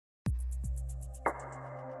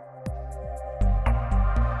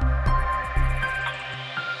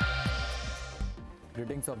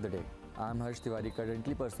Greetings of the day. I am Tiwari,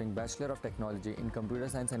 currently pursuing Bachelor of Technology in Computer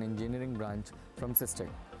Science and Engineering branch from SISTec.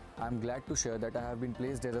 I am glad to share that I have been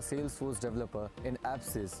placed as a Salesforce developer in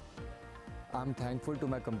AppSys. I am thankful to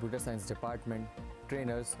my Computer Science department,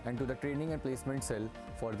 trainers and to the Training and Placement Cell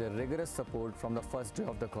for their rigorous support from the first day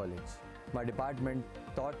of the college. My department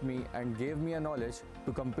taught me and gave me a knowledge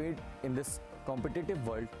to compete in this competitive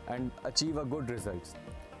world and achieve a good results.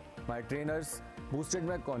 My trainers boosted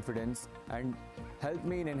my confidence and helped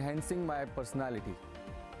me in enhancing my personality.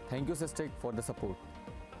 Thank you SISTec for the support.